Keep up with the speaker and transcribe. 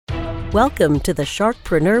Welcome to the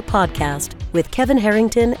Sharkpreneur Podcast with Kevin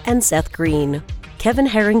Harrington and Seth Green. Kevin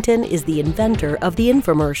Harrington is the inventor of the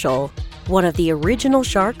infomercial, one of the original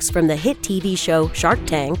sharks from the hit TV show Shark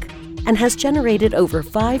Tank, and has generated over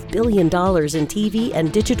 $5 billion in TV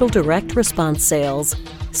and digital direct response sales.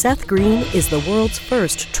 Seth Green is the world's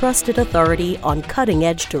first trusted authority on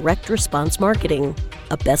cutting-edge direct response marketing,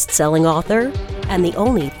 a best-selling author, and the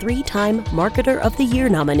only 3-time Marketer of the Year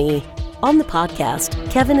nominee. On the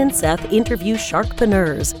podcast, Kevin and Seth interview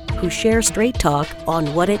sharkpreneurs who share straight talk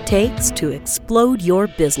on what it takes to explode your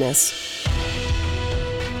business.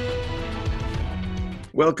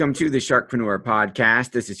 Welcome to the Sharkpreneur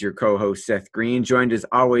Podcast. This is your co-host, Seth Green, joined as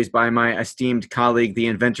always by my esteemed colleague, the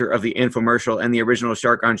inventor of the infomercial and the original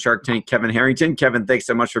shark on Shark Tank, Kevin Harrington. Kevin, thanks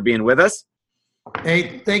so much for being with us.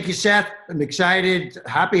 Hey, thank you, Seth. I'm excited.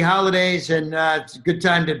 Happy holidays, and it's a good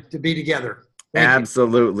time to be together.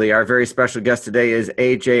 Absolutely. Our very special guest today is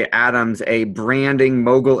AJ Adams, a branding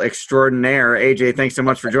mogul extraordinaire. AJ, thanks so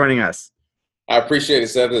much for joining us. I appreciate it,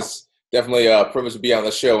 Seth. It's definitely a privilege to be on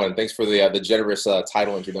the show, and thanks for the generous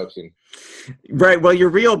title introduction. Right. Well, your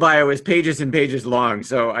real bio is pages and pages long,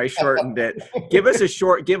 so I shortened it. Give us the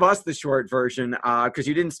short version, because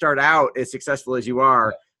you didn't start out as successful as you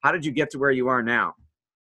are. How did you get to where you are now?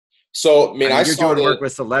 So, you're doing work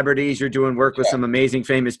with celebrities. You're doing work with some amazing,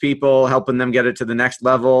 famous people, helping them get it to the next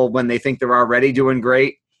level when they think they're already doing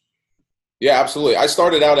great. Yeah, absolutely. I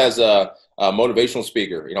started out as a motivational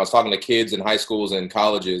speaker. I was talking to kids in high schools and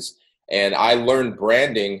colleges, and I learned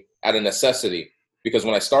branding out of necessity because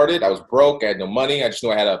when I started, I was broke. I had no money. I just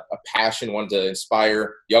knew I had a passion, wanted to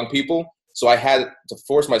inspire young people. So I had to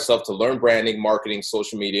force myself to learn branding, marketing,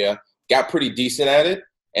 social media, got pretty decent at it.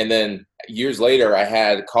 And then years later, I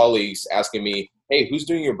had colleagues asking me, hey, who's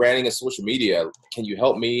doing your branding and social media? Can you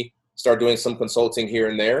help me start doing some consulting here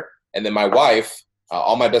and there? And then my wife,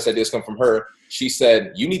 all my best ideas come from her. She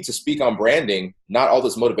said, you need to speak on branding, not all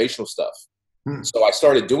this motivational stuff. So I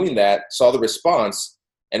started doing that, saw the response,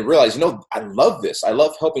 and realized, I love this. I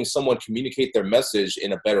love helping someone communicate their message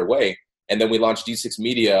in a better way. And then we launched D6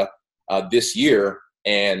 Media this year.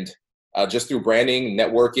 And just through branding,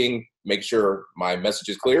 networking, make sure my message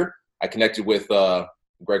is clear. I connected with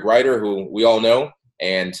Greg Ryder, who we all know,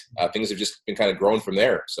 and things have just been kind of growing from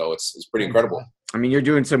there. So it's pretty incredible. You're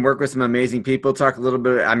doing some work with some amazing people. Talk a little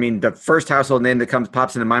bit. The first household name that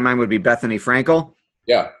pops into my mind would be Bethenny Frankel.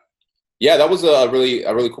 Yeah, that was a really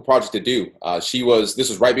cool project to do. This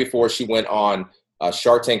was right before she went on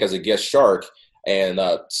Shark Tank as a guest shark. And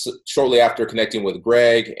shortly after connecting with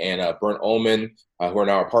Greg and Burnt Omen, who are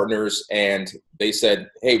now our partners, and they said,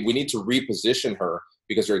 hey, we need to reposition her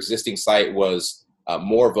because her existing site was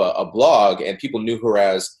more of a blog, and people knew her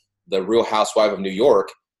as the Real Housewife of New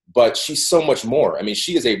York. But she's so much more.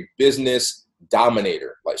 She is a business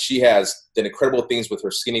dominator. Like, she has done incredible things with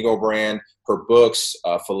her Skinny Girl brand, her books,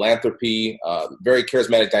 philanthropy, very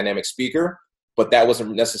charismatic, dynamic speaker. But that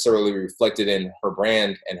wasn't necessarily reflected in her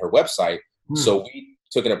brand and her website. So we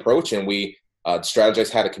took an approach and we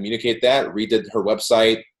strategized how to communicate that, redid her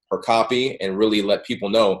website, her copy, and really let people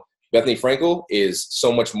know Bethenny Frankel is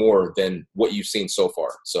so much more than what you've seen so far.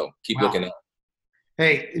 So keep looking up.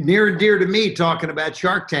 Hey, near and dear to me talking about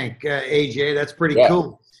Shark Tank, AJ. That's pretty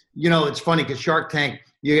cool. It's funny because Shark Tank,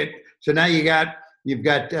 you've got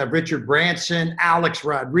Richard Branson, Alex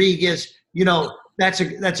Rodriguez. That's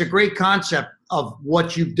a great concept of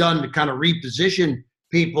what you've done to kind of reposition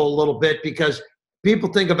people a little bit, because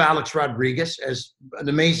people think of Alex Rodriguez as an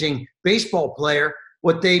amazing baseball player.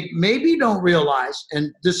 What they maybe don't realize,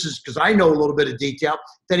 and this is because I know a little bit of detail,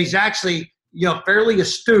 that he's actually, fairly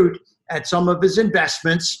astute at some of his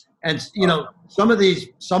investments. And, some of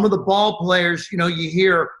the ball players, you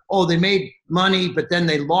hear, oh, they made money, but then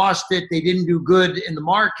they lost it. They didn't do good in the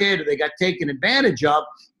market, or they got taken advantage of.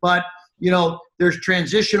 But, there's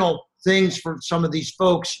transitional things for some of these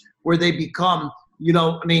folks where they become,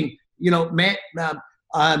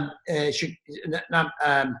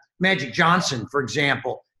 Magic Johnson, for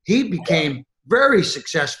example, he became very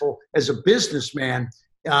successful as a businessman,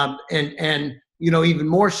 and even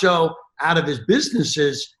more so out of his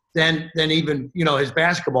businesses than even his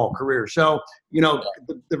basketball career. So the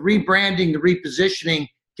rebranding, the repositioning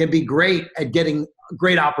can be great at getting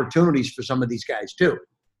great opportunities for some of these guys too.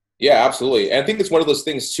 Yeah, absolutely. And I think it's one of those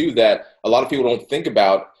things too that a lot of people don't think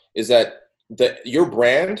about, is that your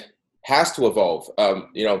brand has to evolve.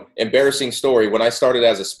 Embarrassing story. When I started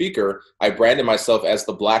as a speaker, I branded myself as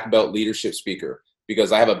the Black Belt leadership speaker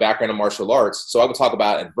because I have a background in martial arts. So I would talk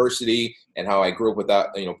about adversity and how I grew up without,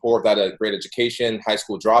 poor, without a great education, high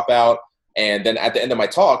school dropout. And then at the end of my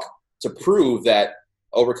talk, to prove that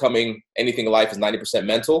overcoming anything in life is 90%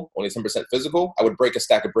 mental, only 10% physical, I would break a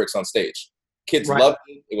stack of bricks on stage. Kids loved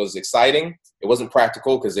it. It was exciting. It wasn't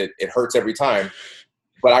practical because it hurts every time.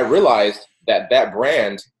 But I realized that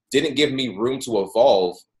brand didn't give me room to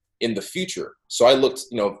evolve in the future. So I looked,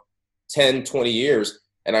 10, 20 years,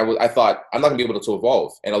 and I thought, I'm not gonna be able to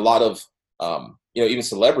evolve. And a lot of, even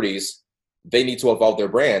celebrities, they need to evolve their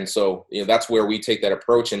brand. So, that's where we take that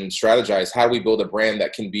approach and strategize. How do we build a brand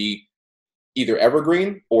that can be either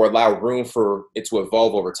evergreen or allow room for it to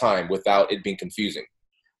evolve over time without it being confusing?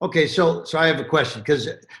 Okay, so I have a question because,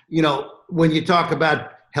 when you talk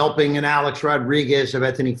about helping an Alex Rodriguez of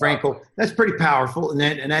Anthony Frankel, that's pretty powerful,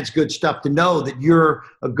 and that's good stuff to know that you're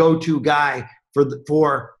a go-to guy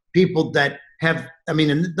for people that have. I mean,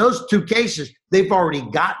 in those two cases, they've already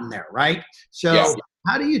gotten there, right? So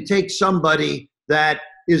how do you take somebody that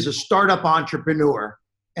is a startup entrepreneur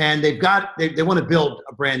and they want to build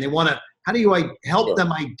a brand? How do you help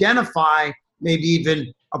them identify maybe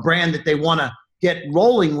even a brand that they want to get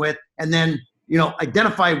rolling with, and then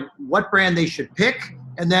identify what brand they should pick,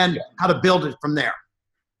 and then how to build it from there?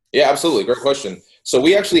 Yeah, absolutely. Great question. So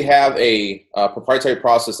we actually have a proprietary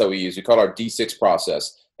process that we use. We call it our D6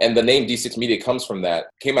 process. And the name D6 Media comes from that.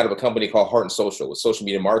 It came out of a company called Heart and Social with social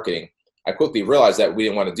media marketing. I quickly realized that we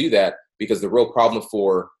didn't want to do that because the real problem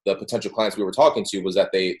for the potential clients we were talking to was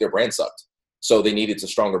that their brand sucked. So they needed a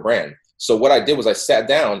stronger brand. So what I did was I sat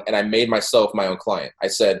down and I made myself my own client. I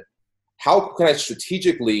said, how can I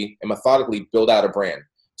strategically and methodically build out a brand?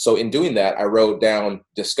 So in doing that, I wrote down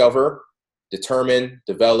discover, determine,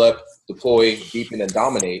 develop, deploy, deepen, and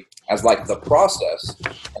dominate as like the process.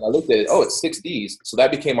 And I looked at it, it's 6 Ds. So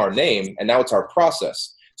that became our name, and now it's our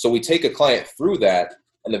process. So we take a client through that,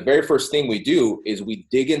 and the very first thing we do is we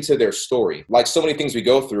dig into their story. Like so many things we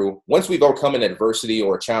go through, once we've overcome an adversity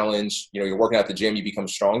or a challenge, you're working out at the gym, you become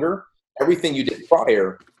stronger. Everything you did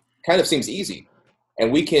prior kind of seems easy.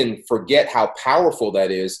 And we can forget how powerful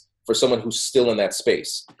that is for someone who's still in that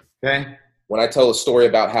space. Okay. When I tell a story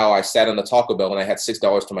about how I sat on the Taco Bell and I had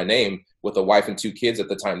 $6 to my name with a wife and 2 kids at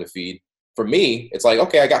the time to feed, for me, it's like,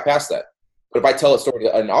 okay, I got past that. But if I tell a story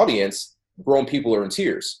to an audience, grown people are in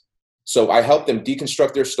tears. So I help them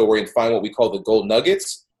deconstruct their story and find what we call the gold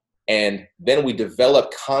nuggets. And then we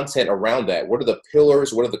develop content around that. What are the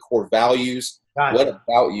pillars? What are the core values? What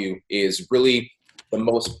about you is really the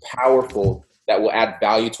most powerful that will add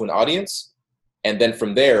value to an audience? And then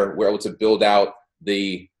from there, we're able to build out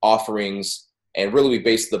the offerings, and really we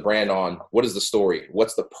base the brand on what is the story?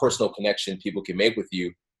 What's the personal connection people can make with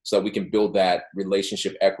you so that we can build that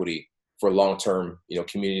relationship equity for long-term,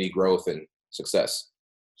 community growth and success.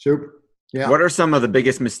 Super. Yeah. What are some of the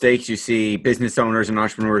biggest mistakes you see business owners and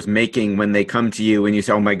entrepreneurs making when they come to you and you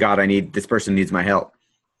say, oh my God, this person needs my help?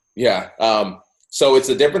 Yeah. So it's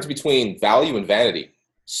the difference between value and vanity.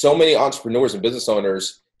 So many entrepreneurs and business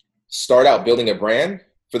owners start out building a brand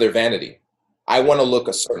for their vanity. I want to look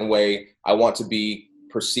a certain way. I want to be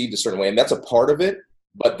perceived a certain way. And that's a part of it.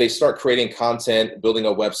 But they start creating content, building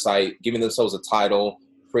a website, giving themselves a title,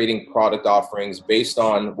 creating product offerings based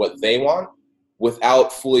on what they want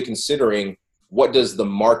without fully considering what does the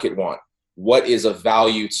market want? What is of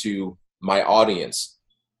value to my audience?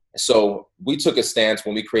 So we took a stance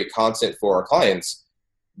when we create content for our clients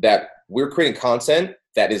that we're creating content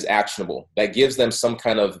that is actionable, that gives them some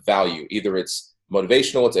kind of value. Either it's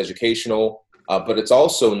motivational, it's educational, but it's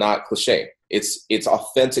also not cliche. It's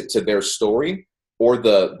authentic to their story or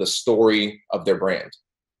the story of their brand.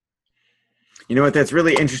 You know what? That's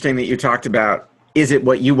really interesting that you talked about. Is it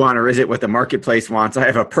what you want or is it what the marketplace wants? I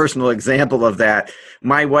have a personal example of that.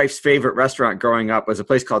 My wife's favorite restaurant growing up was a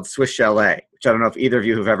place called Swiss Chalet, which I don't know if either of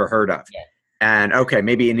you have ever heard of. Yeah. And okay,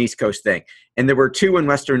 maybe an East Coast thing. And there were 2 in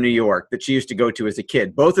Western New York that she used to go to as a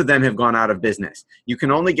kid. Both of them have gone out of business. You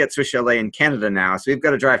can only get Swiss Chalet in Canada now. So we've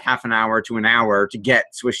got to drive half an hour to an hour to get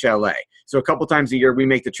Swiss Chalet. So a couple times a year, we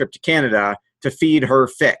make the trip to Canada to feed her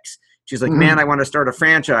fix. She's like, man, I want to start a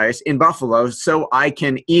franchise in Buffalo so I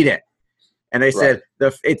can eat it. And I said,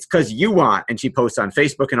 it's because you want. And she posts on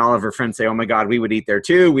Facebook and all of her friends say, oh my God, we would eat there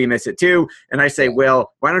too. We miss it too. And I say,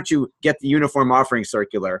 well, why don't you get the uniform offering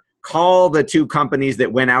circular, call the 2 companies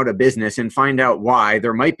that went out of business and find out why.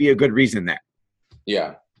 There might be a good reason there.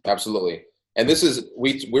 Yeah, absolutely. And this is,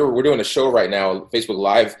 we're doing a show right now, Facebook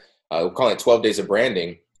Live, we're calling it 12 Days of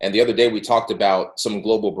Branding. And the other day we talked about some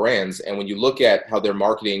global brands. And when you look at how they're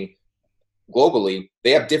marketing globally,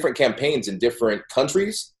 they have different campaigns in different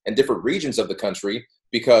countries and different regions of the country,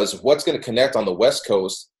 because what's going to connect on the West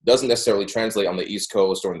Coast doesn't necessarily translate on the East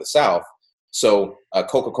Coast or in the South. So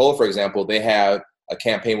Coca-Cola, for example, they have a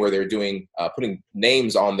campaign where they're doing putting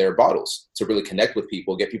names on their bottles to really connect with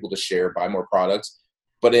people, get people to share, buy more products.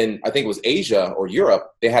 But in, I think it was Asia or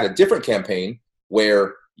Europe, they had a different campaign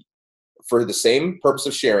where for the same purpose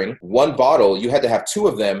of sharing one bottle, you had to have two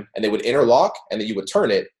of them, and they would interlock, and then you would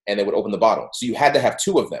turn it and they would open the bottle. So you had to have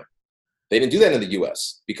two of them. They didn't do that in the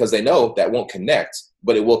US because they know that won't connect,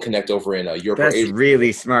 but it will connect over in Europe. That's or Asia.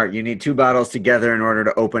 really smart. You need two bottles together in order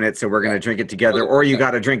to open it. So we're going to drink it together, or you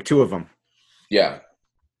got to drink two of them. Yeah.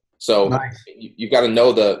 So Nice. you've got to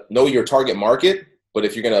know your target market. But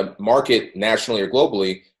if you're going to market nationally or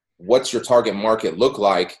globally, what's your target market look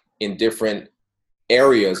like in different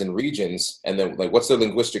areas and regions? And then like, what's their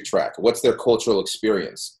linguistic track? What's their cultural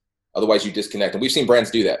experience? Otherwise you disconnect. And we've seen brands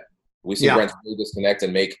do that. We've seen brands really disconnect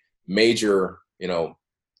and make major,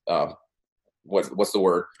 what's the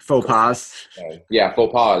word? Faux pas. Yeah,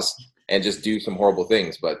 faux pas, and just do some horrible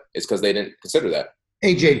things. But it's because they didn't consider that.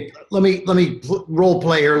 AJ, let me role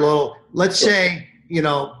play here a little. Let's say,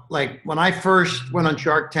 like when I first went on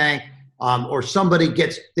Shark Tank, or somebody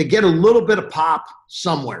they get a little bit of pop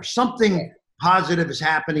somewhere. Something positive is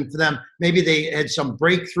happening for them. Maybe they had some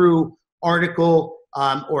breakthrough article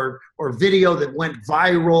or video that went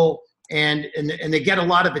viral, and they get a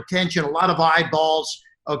lot of attention, a lot of eyeballs.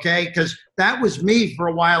 Okay, because that was me for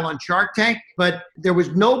a while on Shark Tank, but there was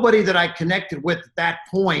nobody that I connected with at that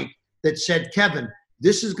point that said, Kevin,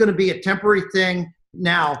 this is going to be a temporary thing.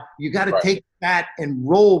 Now you got to take that and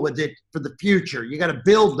roll with it for the future. You got to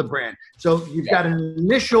build the brand. So you've got an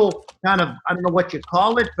initial kind of, I don't know what you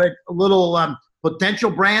call it, but a little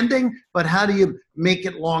potential branding, but how do you make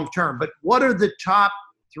it long-term? But what are the top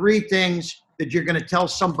 3 things that you're going to tell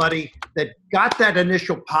somebody that got that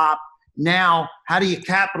initial pop? Now, how do you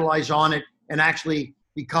capitalize on it and actually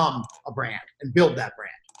become a brand and build that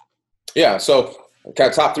brand? Yeah. So kind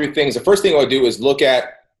of top 3 things. The first thing I would do is look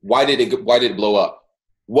at why did it blow up?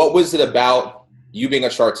 What was it about you being a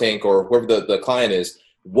Shark Tank or whoever the client is?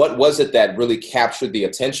 What was it that really captured the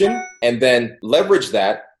attention? And then leverage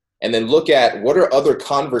that and then look at what are other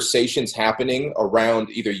conversations happening around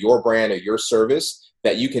either your brand or your service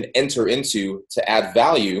that you can enter into to add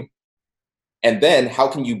value. And then how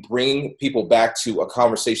can you bring people back to a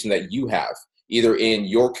conversation that you have either in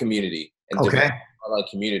your community and different online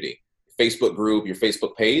community, Facebook group, your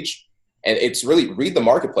Facebook page. And it's really read the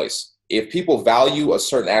marketplace. If people value a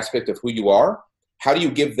certain aspect of who you are, how do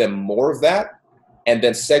you give them more of that? And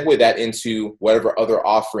then segue that into whatever other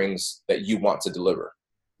offerings that you want to deliver.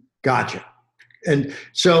 Gotcha. And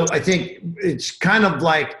so I think it's kind of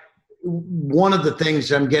like one of the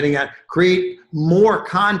things I'm getting at, create more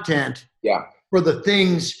content for the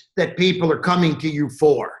things that people are coming to you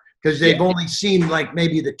for, because they've only seen like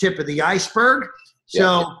maybe the tip of the iceberg.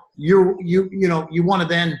 So you want to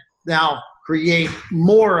then now create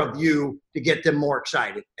more of you to get them more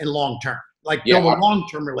excited and long-term, like build a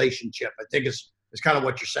long-term relationship, I think is kind of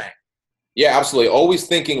what you're saying. Yeah, absolutely. Always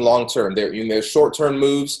thinking long-term. There's short-term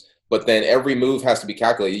moves, but then every move has to be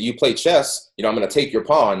calculated. You play chess, I'm going to take your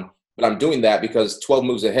pawn, but I'm doing that because 12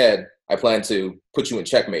 moves ahead, I plan to put you in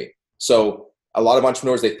checkmate. So a lot of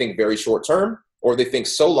entrepreneurs, they think very short-term, or they think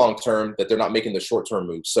so long-term that they're not making the short-term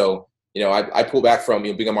moves. So, I pull back from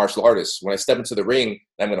being a martial artist. When I step into the ring and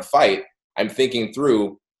I'm going to fight, I'm thinking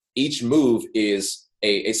through each move is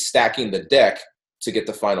a stacking the deck to get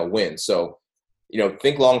the final win. So,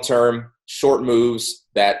 think long-term, short moves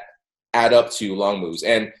that add up to long moves.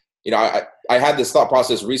 And, I had this thought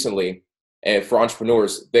process recently, and for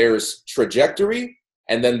entrepreneurs, there's trajectory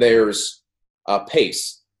and then there's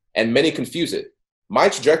pace, and many confuse it. My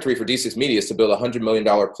trajectory for D6 Media is to build a $100 million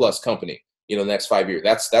plus company, the next 5 years.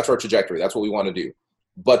 That's our trajectory. That's what we want to do.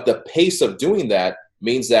 But the pace of doing that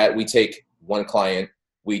means that we take one client,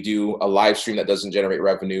 we do a live stream that doesn't generate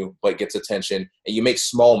revenue, but gets attention, and you make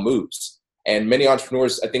small moves. And many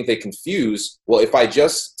entrepreneurs, I think they confuse, well, if I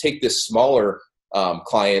just take this smaller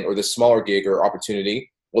client or this smaller gig or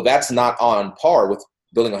opportunity, well, that's not on par with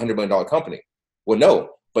building a $100 million company. Well, no,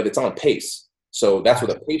 but it's on pace. So that's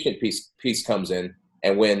where the patient piece comes in.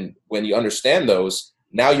 And when you understand those,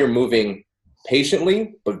 now you're moving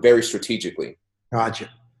patiently, but very strategically. Gotcha.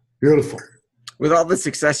 Beautiful. With all the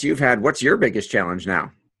success you've had, what's your biggest challenge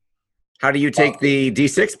now? How do you take the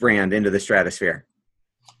D6 brand into the stratosphere?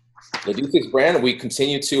 The D6 brand, we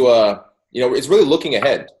continue to, it's really looking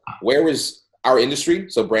ahead. Where is our industry?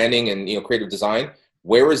 So branding and, creative design,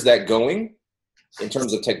 where is that going in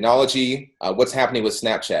terms of technology? What's happening with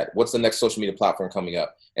Snapchat? What's the next social media platform coming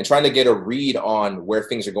up? And trying to get a read on where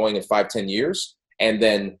things are going in 5-10 years. And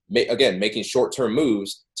then, making short-term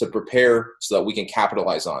moves to prepare so that we can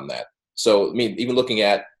capitalize on that. So, even looking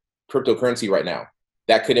at cryptocurrency right now,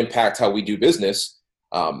 that could impact how we do business.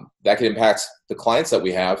 That could impact the clients that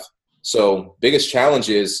we have. So, biggest challenge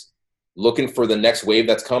is looking for the next wave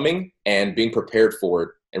that's coming and being prepared for it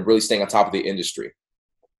and really staying on top of the industry.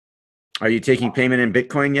 Are you taking payment in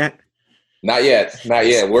Bitcoin yet? Not yet.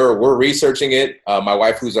 We're researching it. My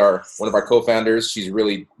wife, who's one of our co-founders, she's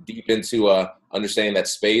really deep into understanding that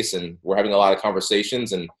space, and we're having a lot of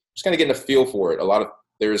conversations and just kind of getting a feel for it.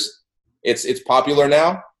 It's popular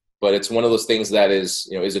now, but it's one of those things that is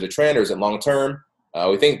it a trend or is it long term?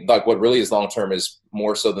 We think like what really is long term is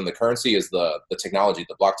more so than the currency is the technology,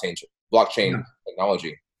 the blockchain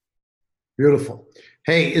technology. Beautiful.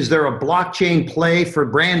 Hey, is there a blockchain play for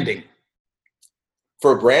branding?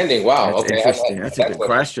 For branding, wow. That's interesting. That's a good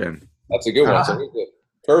question. That's a good one. It's a good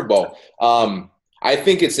curveball. I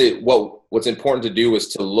think what's important to do is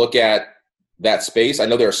to look at that space. I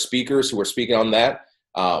know there are speakers who are speaking on that,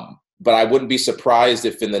 but I wouldn't be surprised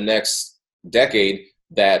if in the next decade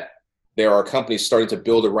that there are companies starting to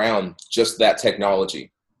build around just that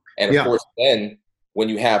technology. And of course, then when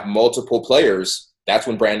you have multiple players, that's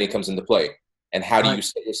when branding comes into play. And how do you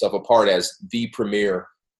set yourself apart as the premier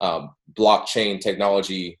blockchain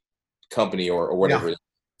technology company or whatever it is?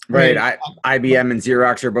 Right. IBM and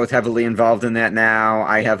Xerox are both heavily involved in that now.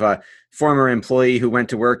 I have a former employee who went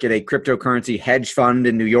to work at a cryptocurrency hedge fund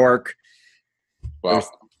in New York. Wow.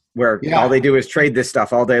 Where all they do is trade this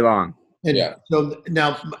stuff all day long. And so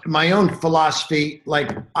now my own philosophy,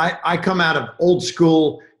 like I come out of old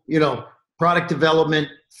school, product development,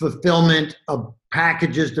 fulfillment of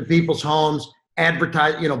packages to people's homes,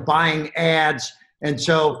 buying ads. And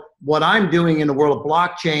so what I'm doing in the world of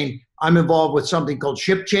blockchain, I'm involved with something called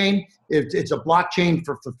ShipChain. It's a blockchain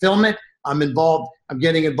for fulfillment. I'm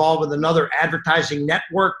getting involved with another advertising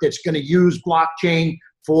network that's going to use blockchain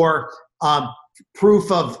for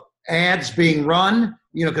proof of ads being run,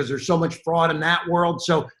 because there's so much fraud in that world.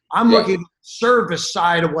 So I'm looking at the service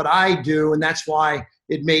side of what I do. And that's why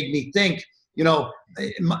it made me think, in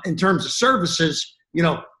terms of services,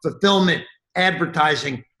 fulfillment,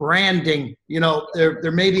 advertising, branding,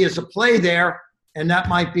 there maybe is a play there, and that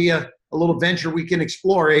might be a little venture we can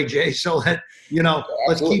explore, AJ. So that,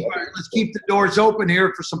 let's keep the doors open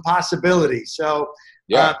here for some possibilities. So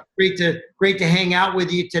great to hang out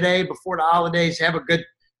with you today before the holidays. Have a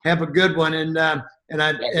good one. And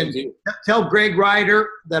tell Greg Ryder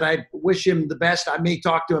that I wish him the best. I may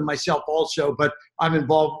talk to him myself also, but I'm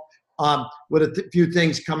involved with a few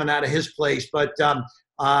things coming out of his place. But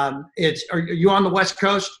are you on the West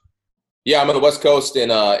Coast? Yeah, I'm on the West Coast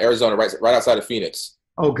in Arizona, right outside of Phoenix.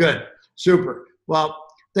 Oh, good. Super. Well,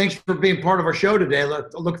 thanks for being part of our show today.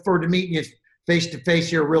 Look forward to meeting you face-to-face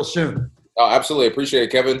here real soon. Oh, absolutely. Appreciate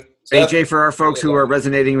it, Kevin. AJ, for our folks who are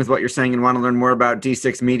resonating with what you're saying and want to learn more about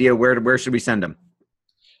D6 Media, where should we send them?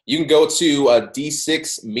 You can go to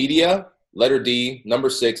D6 Media, letter D,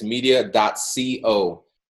 number 6, media.co.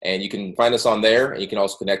 And you can find us on there, and you can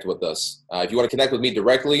also connect with us. If you want to connect with me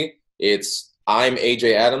directly, I'm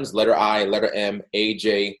AJ Adams, letter I, letter M,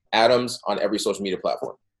 AJ Adams on every social media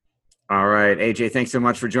platform. All right, AJ, thanks so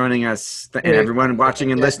much for joining us. And everyone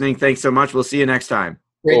watching and listening, thanks so much. We'll see you next time.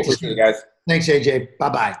 Great to see you guys. Thanks, AJ.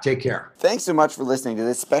 Bye-bye. Take care. Thanks so much for listening to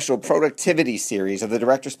this special productivity series of the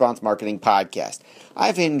Direct Response Marketing Podcast.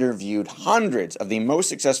 I've interviewed hundreds of the most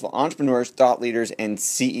successful entrepreneurs, thought leaders, and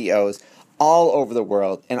CEOs all over the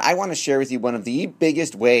world, and I want to share with you one of the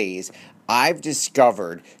biggest ways I've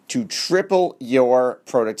discovered to triple your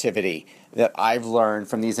productivity that I've learned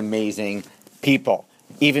from these amazing people.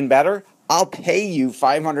 Even better, I'll pay you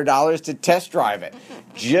 $500 to test drive it.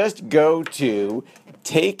 Just go to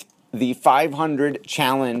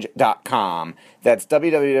TakeThe500challenge.com. That's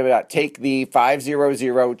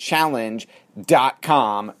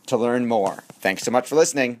www.takethe500challenge.com to learn more. Thanks so much for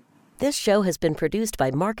listening. This show has been produced by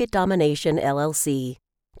Market Domination, LLC.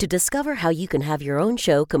 To discover how you can have your own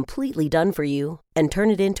show completely done for you and turn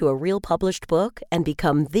it into a real published book and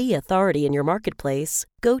become the authority in your marketplace,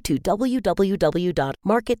 go to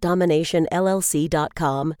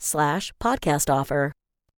www.marketdominationllc.com/podcast offer.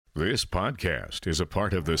 This podcast is a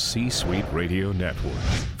part of the C-Suite Radio Network.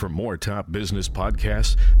 For more top business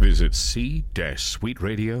podcasts, visit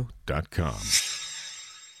c-suiteradio.com.